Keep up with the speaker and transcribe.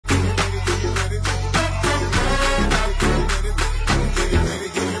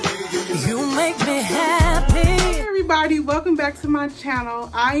welcome back to my channel.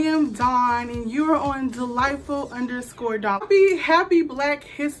 I am Dawn and you are on delightful_Dawn. Happy Black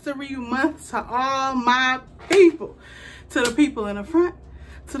History Month to all my people. To the people in the front,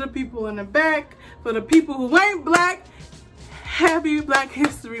 to the people in the back, for the people who ain't black, happy Black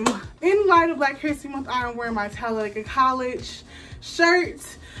History Month. In light of Black History Month, I am wearing my Talladega College shirt.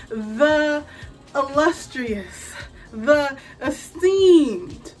 The illustrious, the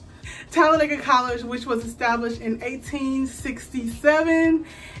esteemed Talladega College, which was established in 1867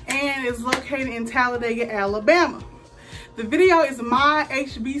 and is located in Talladega, Alabama. The video is my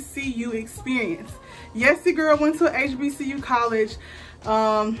HBCU experience. Yes, the girl went to a HBCU college,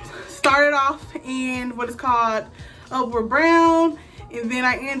 started off in what is called Upward Brown, and then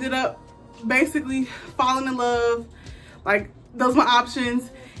I ended up basically falling in love. Like, those were my options,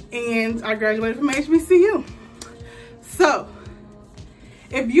 and I graduated from HBCU. So,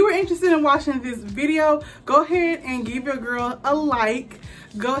 if you are interested in watching this video, go ahead and give your girl a like.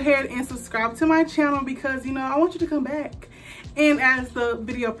 Go ahead and subscribe to my channel because, you know, I want you to come back. And as the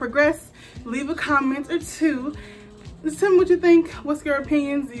video progresses, leave a comment or two. Just tell me what you think. What's your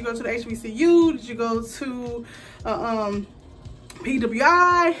opinions? Did you go to the HBCU? Did you go to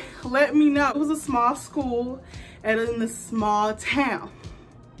PWI? Let me know. It was a small school and in a small town.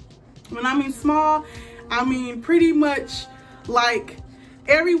 When I mean small, I mean pretty much like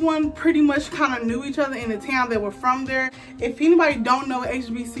everyone pretty much kind of knew each other in the town that were from there. If anybody don't know what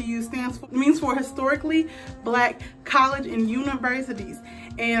HBCU stands for, it means for historically Black college and universities.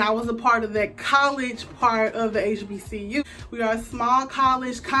 And I was a part of that college part of the HBCU. We are a small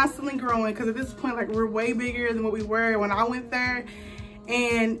college, constantly growing, because at this point, like, we're way bigger than what we were when I went there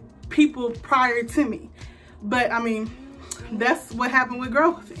and people prior to me. But I mean, that's what happened with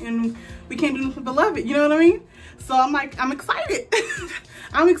growth, and we can't do nothing but love it, you know what I mean? So I'm excited.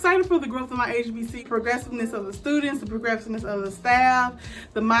 I'm excited for the growth of my HBC, progressiveness of the students, the progressiveness of the staff,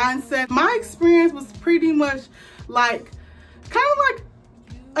 the mindset. My experience was pretty much like, kind of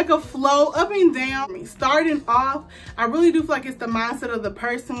like a flow up and down. I mean, starting off, I really do feel like it's the mindset of the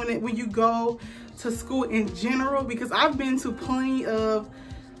person when you go to school in general, because I've been to plenty of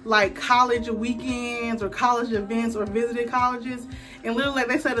like college weekends or college events or visited colleges, and literally, like,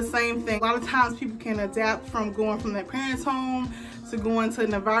 they say the same thing. A lot of times people can adapt from going from their parents' home to going to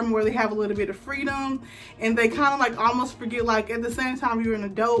an environment where they have a little bit of freedom, and they kind of like almost forget, like, at the same time you're an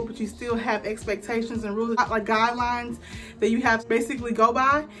adult, but you still have expectations and rules, like guidelines that you have to basically go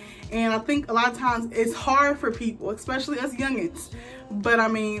by. And I think a lot of times it's hard for people, especially us youngins. But I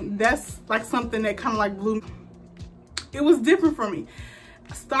mean, that's like something that kind of like blew me. It was different for me.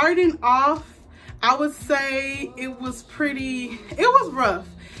 Starting off, I would say it was rough.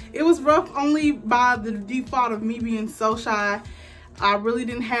 It was rough only by the default of me being so shy. I really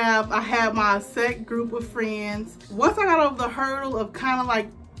didn't have, I had my set group of friends. Once I got over the hurdle of kind of like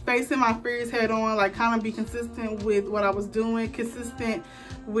facing my fears head on, like kind of be consistent with what I was doing, consistent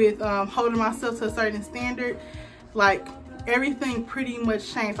with holding myself to a certain standard, like everything pretty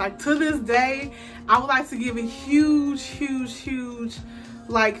much changed. Like, to this day, I would like to give a huge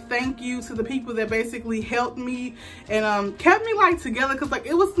like thank you to the people that basically helped me and kept me like together, because like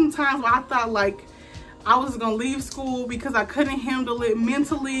it was some times where I thought like I was gonna leave school because I couldn't handle it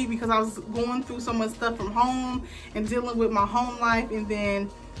mentally, because I was going through so much stuff from home and dealing with my home life, and then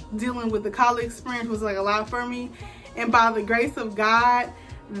dealing with the college experience was like a lot for me. And by the grace of God,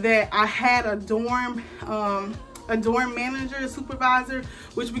 that I had a dorm manager, a supervisor,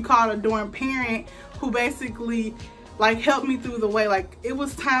 which we called a dorm parent, who basically like helped me through the way. Like, it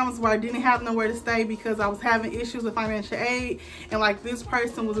was times where I didn't have nowhere to stay because I was having issues with financial aid, and like this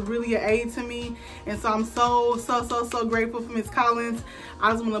person was really an aid to me. And so I'm so grateful for Miss Collins.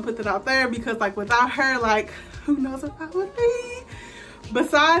 I just want to put that out there, because like without her, like, who knows what I would be.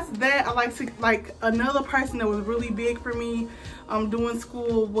 Besides that, I like to, like, another person that was really big for me doing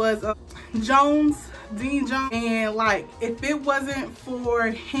school was Dean Jones. And like, if it wasn't for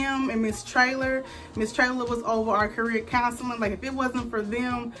him and Miss Traylor was over our career counseling. Like, if it wasn't for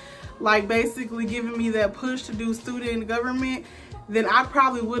them, like, basically giving me that push to do student government, then I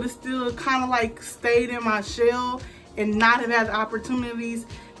probably would have still kind of like stayed in my shell and not have had the opportunities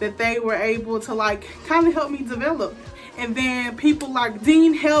that they were able to like kind of help me develop. And then people like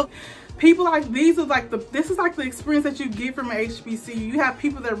Dean helped. People like these are like this is like the experience that you get from an HBCU. You have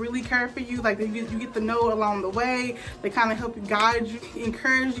people that really care for you, like you get to know along the way. They kind of help you, guide you,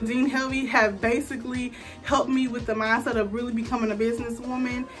 encourage you. Dean Helvey have basically helped me with the mindset of really becoming a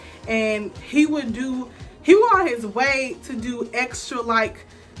businesswoman, and he would go out his way to do extra like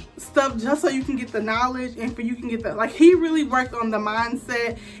stuff just so you can get the knowledge and for you can get the, like, he really worked on the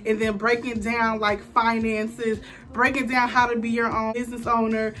mindset and then breaking down like finances, breaking down how to be your own business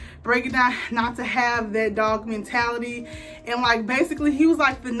owner, breaking down not to have that dog mentality. And like basically he was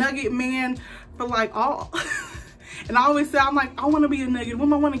like the nugget man for like all. And I always say, I'm like, I want to be a nugget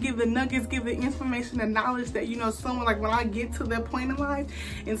woman. I want to give the nuggets, give the information and knowledge that, you know, someone, like when I get to that point in life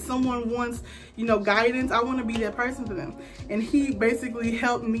and someone wants, you know, guidance, I want to be that person for them. And he basically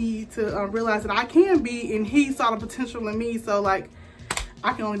helped me to realize that I can be, and he saw the potential in me. So like,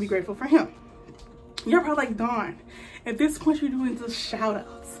 I can only be grateful for him. You're probably like, darn, at this point you're doing just shout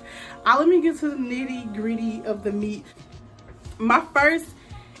outs. Let me get to the nitty gritty of the meat. My first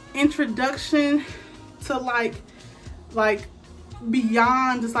introduction to like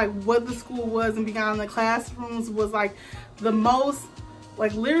beyond just like what the school was and beyond the classrooms was like the most,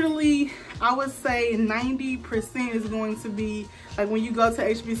 like literally I would say 90% is going to be like when you go to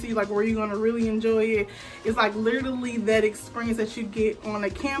HBCU, like where you're going to really enjoy it. It's like literally that experience that you get on the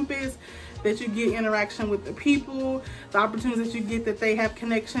campus, that you get interaction with the people, the opportunities that you get, that they have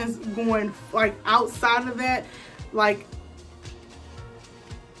connections going like outside of that. Like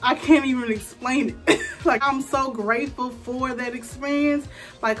I can't even explain it. Like I'm so grateful for that experience.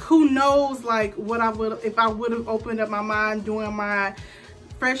 Like who knows like what I would, if I would have opened up my mind during my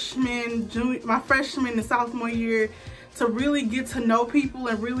freshman and sophomore year to really get to know people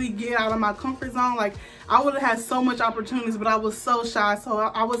and really get out of my comfort zone. Like I would have had so much opportunities, but I was so shy. So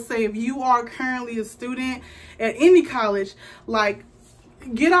I would say if you are currently a student at any college, like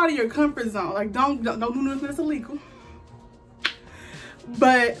get out of your comfort zone. Like don't do nothing that's illegal.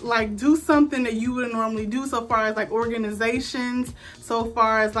 But like do something that you wouldn't normally do, so far as like organizations, so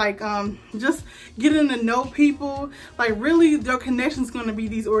far as like just getting to know people. Like really their connections going to be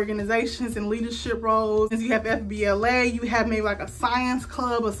these organizations and leadership roles. You have FBLA, you have maybe like a science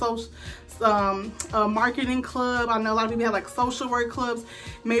club, a social a marketing club. I know a lot of people have like social work clubs.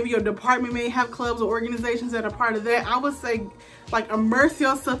 Maybe your department may have clubs or organizations that are part of that. I would say like immerse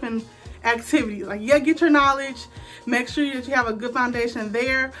yourself in activities. Like yeah, get your knowledge, make sure that you have a good foundation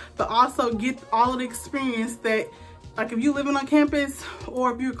there, but also get all of the experience that, like if you're living on campus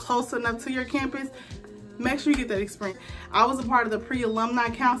or if you're close enough to your campus, make sure you get that experience. I was a part of the pre-alumni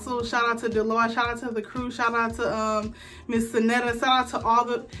council. Shout out to Deloitte, shout out to the crew, shout out to Miss Sonetta, shout out to all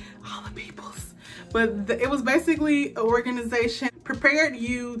the peoples. But it was basically an organization prepared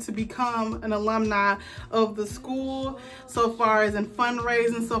you to become an alumni of the school, so far as in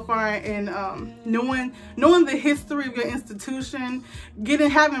fundraising, so far in knowing the history of your institution,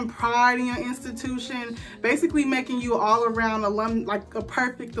 having pride in your institution, basically making you all around like a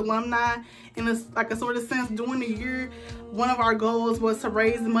perfect alumni in a sort of sense. During the year, one of our goals was to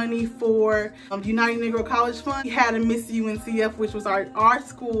raise money for United Negro College Fund. We had a Miss UNCF, which was our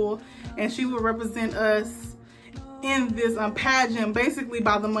school, and she would represent us in this pageant basically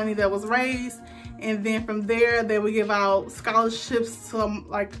by the money that was raised. And then from there they would give out scholarships to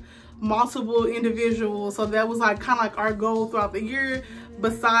like multiple individuals. So that was like kind of like our goal throughout the year,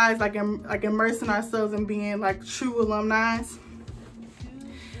 besides like immersing ourselves in being like true alumni.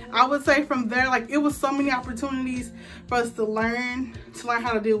 I would say from there, like it was so many opportunities for us to learn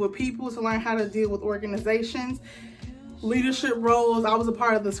how to deal with people, to learn how to deal with organizations, leadership roles. I was a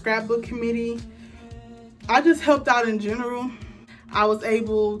part of the scrapbook committee. I just helped out in general. I was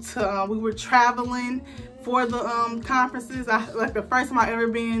able to, we were traveling for the conferences. Like the first time I ever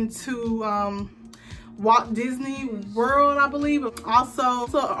been to Walt Disney World, I believe. Also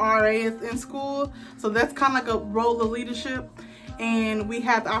RAs in school. So that's kind of like a role of leadership. And we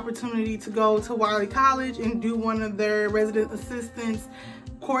had the opportunity to go to Wiley College and do one of their resident assistants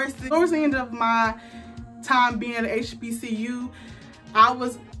courses. Towards the end of my time being at HBCU, I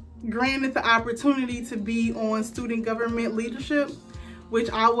was granted the opportunity to be on student government leadership, which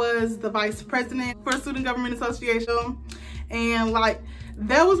I was the vice president for Student Government Association. And like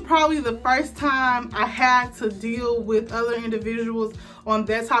that was probably the first time I had to deal with other individuals on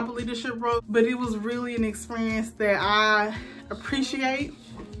that type of leadership role. But it was really an experience that I appreciate,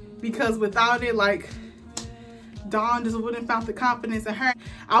 because without it, like Dawn just wouldn't have found the confidence in her.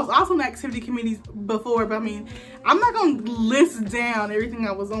 I was also on activity committees before, but I mean, I'm not gonna list down everything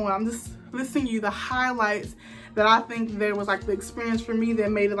I was on. I'm just listing you the highlights that I think there was like the experience for me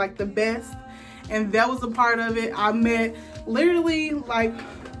that made it like the best. And that was a part of it. I met literally like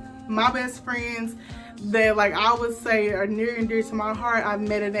my best friends that like I would say are near and dear to my heart. I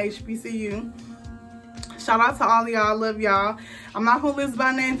met at HBCU. Shout out to all y'all, I love y'all. I'm not gonna list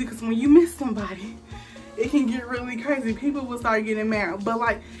by names because when you miss somebody, it can get really crazy. People will start getting mad. But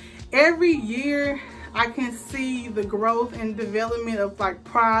like every year I can see the growth and development of like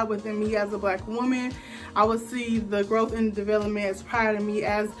pride within me as a Black woman. I would see the growth and development as pride in me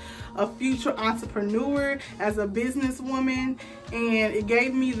as a future entrepreneur, as a businesswoman, and it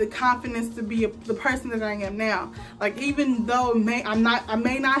gave me the confidence to be the person that I am now. Like, even though I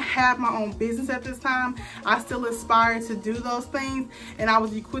may not have my own business at this time, I still aspire to do those things, and I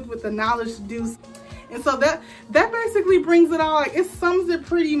was equipped with the knowledge to do. And so that basically brings it all. Like, it sums it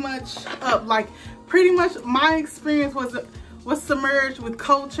pretty much up. Like, pretty much my experience was submerged with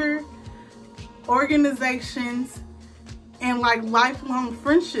culture, organizations, and like lifelong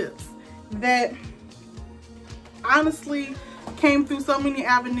friendships that honestly came through so many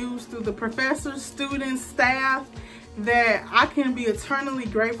avenues, through the professors, students, staff, that I can be eternally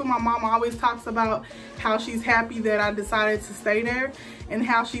grateful. My mom always talks about how she's happy that I decided to stay there, and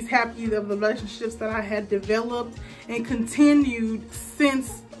how she's happy of the relationships that I had developed and continued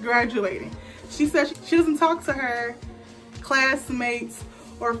since graduating. She says she doesn't talk to her classmates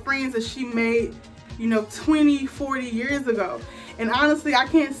or friends that she made, you know, 20, 40 years ago. And honestly, I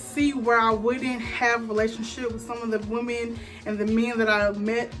can't see where I wouldn't have a relationship with some of the women and the men that I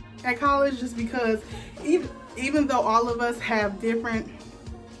met at college, just because even though all of us have different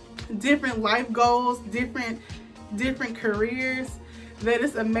life goals, different careers, that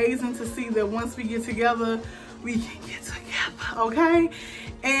it's amazing to see that once we get together, we can get together, okay?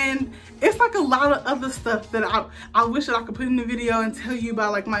 And it's like a lot of other stuff that I wish that I could put in the video and tell you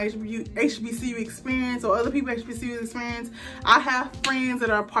about, like my HBCU experience or other people's HBCU experience. I have friends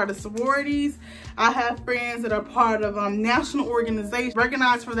that are part of sororities. I have friends that are part of national organizations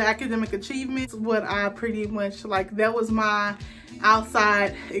recognized for their academic achievements. What I pretty much, like, that was my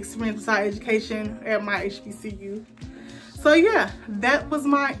outside experience beside education at my HBCU. So yeah, that's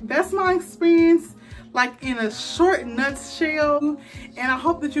my experience, like in a short nutshell. And I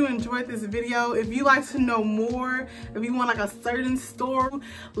hope that you enjoyed this video. If you like to know more, if you want like a certain story,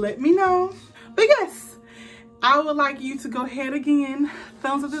 let me know. But yes, I would like you to go ahead again,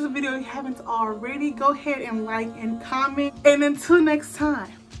 thumbs up this video if you haven't already. Go ahead and like and comment. And until next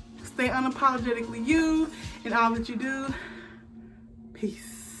time, stay unapologetically you in all that you do.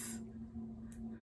 Peace.